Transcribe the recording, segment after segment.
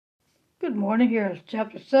Good morning. Here is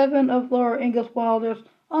Chapter 7 of Laura Ingalls Wilder's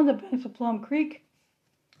On the Banks of Plum Creek,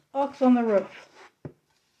 Ox on the Roof.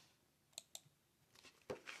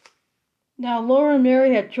 Now Laura and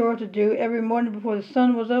Mary had chores to do. Every morning before the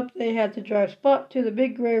sun was up, they had to drive Spot to the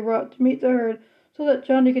big gray rock to meet the herd so that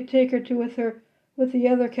Johnny could take her with the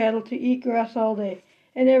other cattle to eat grass all day.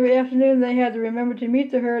 And every afternoon they had to remember to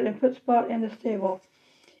meet the herd and put Spot in the stable.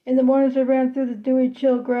 In the mornings they ran through the dewy,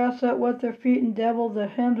 chill grass that wet their feet and dabbled the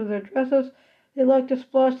hems of their dresses. They liked to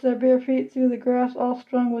splash their bare feet through the grass all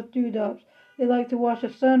strung with dewdrops. They liked to watch the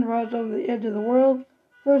sun rise over the edge of the world.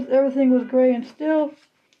 First everything was gray and still.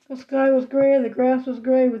 The sky was gray, the grass was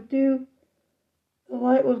gray with dew, the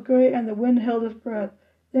light was gray, and the wind held its breath.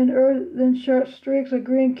 Then sharp streaks of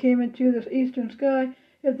green came into the eastern sky.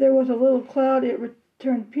 If there was a little cloud, it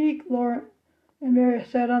turned pink. Laura and Mary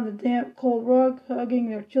sat on the damp, cold rock, hugging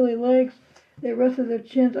their chilly legs. They rested their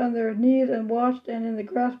chins on their knees and watched, and in the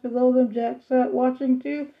grass below them Jack sat watching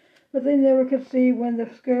too, but they never could see when the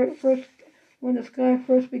sky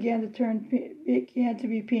first began to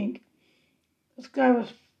be pink. The sky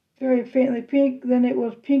was very faintly pink, then it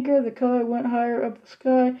was pinker, the color went higher up the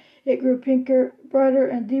sky, it grew pinker, brighter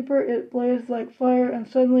and deeper, it blazed like fire, and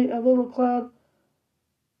suddenly a little cloud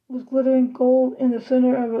was glittering gold in the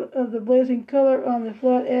center of the blazing color. On the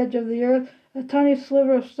flat edge of the earth a tiny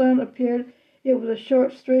sliver of sun appeared. It was a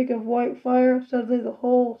short streak of white fire. Suddenly the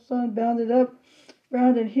whole sun bounded up,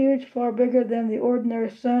 round and huge, far bigger than the ordinary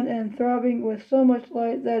sun, and throbbing with so much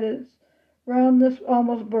light that its roundness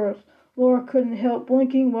almost burst. Laura couldn't help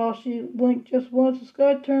blinking. While she blinked just once, the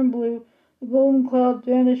sky turned blue, the golden clouds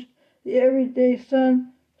vanished, the everyday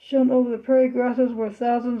sun shone over the prairie grasses where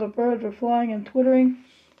thousands of birds were flying and twittering.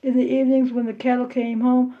 In the evenings, when the cattle came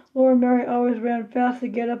home, Laura and Mary always ran fast to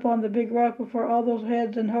get up on the big rock before all those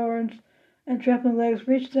heads and horns and trampling legs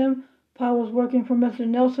reached them. Pa was working for Mr.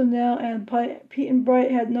 Nelson now, and Pete and Bright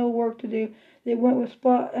had no work to do. They went with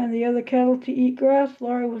Spot and the other cattle to eat grass.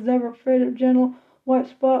 Laura was never afraid of gentle white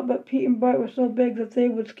Spot, but Pete and Bright were so big that they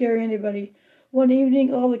would scare anybody. One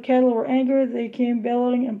evening, all the cattle were angry. They came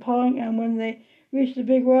bellowing and pawing, and when they reached the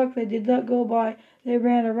big rock, they did not go by. They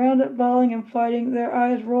ran around it, bawling and fighting. Their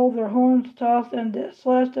eyes rolled, their horns tossed and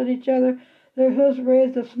slashed at each other. Their hoofs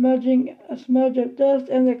raised a smudge of dust,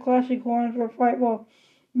 and their clashing horns were frightful.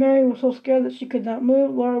 Mary was so scared that she could not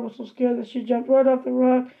move. Laura was so scared that she jumped right off the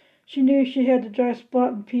rock. She knew she had to drive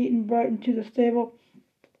Spot and Pete and Bright into the stable.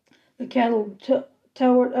 The cattle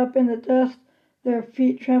towered up in the dust, their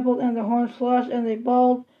feet trampled and their horns slashed, and they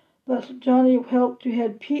bawled. But Johnny helped to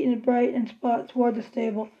head Pete and Bright and Spot toward the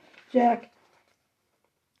stable. Jack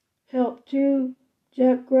helped too.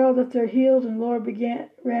 Jack growled at their heels, and Laura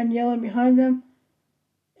ran yelling behind them,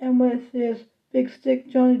 and with his big stick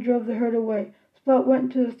Johnny drove the herd away. Spot went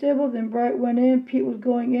into the stable, then Bright went in. Pete was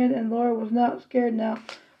going in, and Laura was not scared now,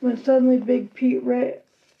 when suddenly big Pete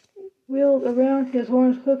wheeled around, his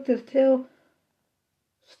horns hooked, his tail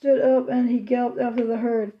stood up, and he galloped after the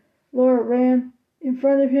herd. Laura ran in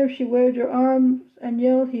front of him. She waved her arms and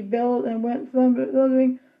yelled. He bellowed and went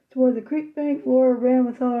thundering toward the creek bank. Laura ran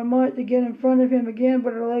with all her might to get in front of him again,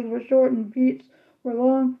 but her legs were short and Pete's were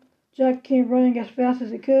long. Jack came running as fast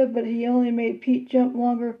as he could, but he only made Pete jump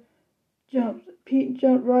longer jumps. Pete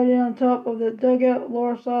jumped right in on top of the dugout.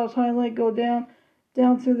 Laura saw his hind leg go down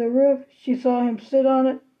through the roof. She saw him sit on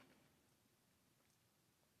it.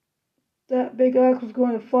 That big ox was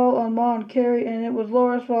going to fall on Ma and Carrie, and it was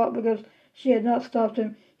Laura's fault because she had not stopped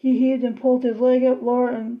him. He heaved and pulled his leg up.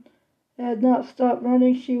 Laura had not stopped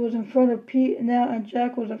running. She was in front of Pete now, and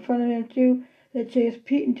Jack was in front of him too. They chased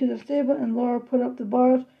Pete into the stable, and Laura put up the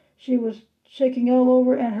bars. She was shaking all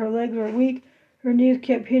over, and her legs were weak. Her knees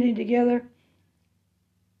kept hitting together.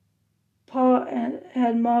 Pa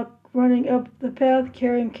had Ma running up the path,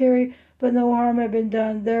 carrying Carrie, but no harm had been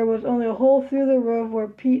done. There was only a hole through the roof where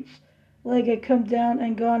Pete's leg had come down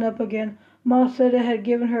and gone up again. Ma said it had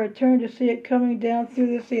given her a turn to see it coming down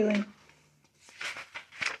through the ceiling.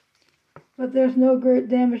 But there's no great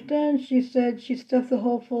damage done, she said. She stuffed the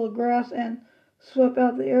hole full of grass and swept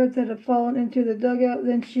out the earth that had fallen into the dugout.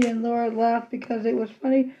 Then she and Laura laughed because it was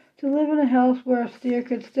funny to live in a house where a steer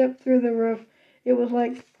could step through the roof. It was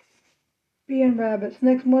like being rabbits.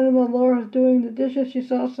 Next morning, while Laura was doing the dishes, she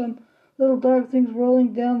saw some little dark things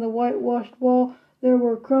rolling down the whitewashed wall. There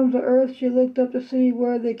were crumbs of earth. She looked up to see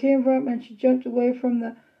where they came from, and she jumped away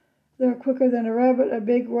from there quicker than a rabbit. A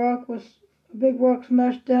big rock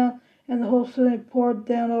smashed down, and the whole ceiling poured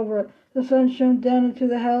down over it. The sun shone down into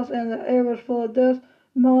the house, and the air was full of dust.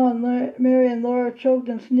 Ma and Mary and Laura choked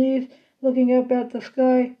and sneezed, looking up at the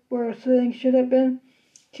sky where a ceiling should have been.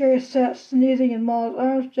 Carrie sat sneezing in Ma's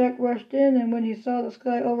arms. Jack rushed in, and when he saw the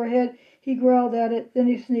sky overhead, he growled at it. Then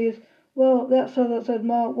he sneezed. "Well, that settles it," said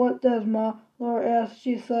Ma. "What does, Ma?" Laura asked.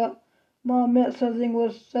 She thought Ma meant something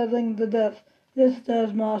was settling the debts. "This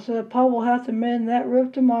does, Ma said. Pa will have to mend that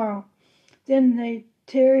roof tomorrow." Then they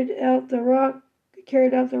carried out the rock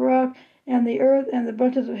and the earth and the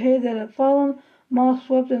bunches of hay that had fallen. Ma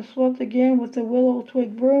swept and swept again with the willow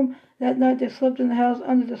twig broom. That night they slept in the house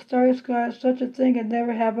under the starry sky. Such a thing had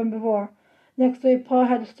never happened before. Next day Pa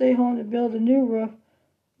had to stay home to build a new roof.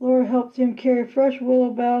 Laura helped him carry fresh willow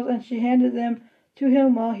boughs, and she handed them to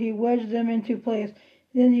him while he wedged them into place.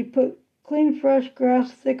 Then he put clean fresh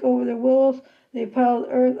grass thick over the willows. They piled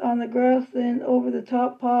earth on the grass, then over the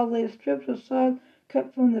top Pa laid strips of sod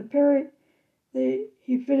cut from the prairie.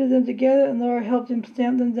 He fitted them together, and Laura helped him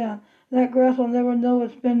stamp them down. "That grass will never know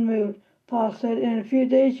it's been moved," Pa said. "In a few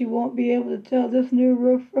days you won't be able to tell this new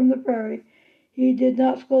roof from the prairie." He did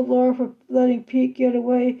not scold Laura for letting Pete get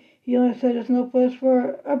away. He only said it's no place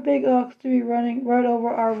for a big ox to be running right over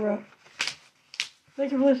our roof.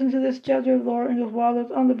 Thank you for listening to this chapter of Laura Ingalls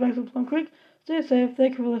Wilder's On the Banks of Plum Creek. Stay safe.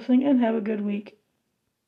 Thank you for listening, and have a good week.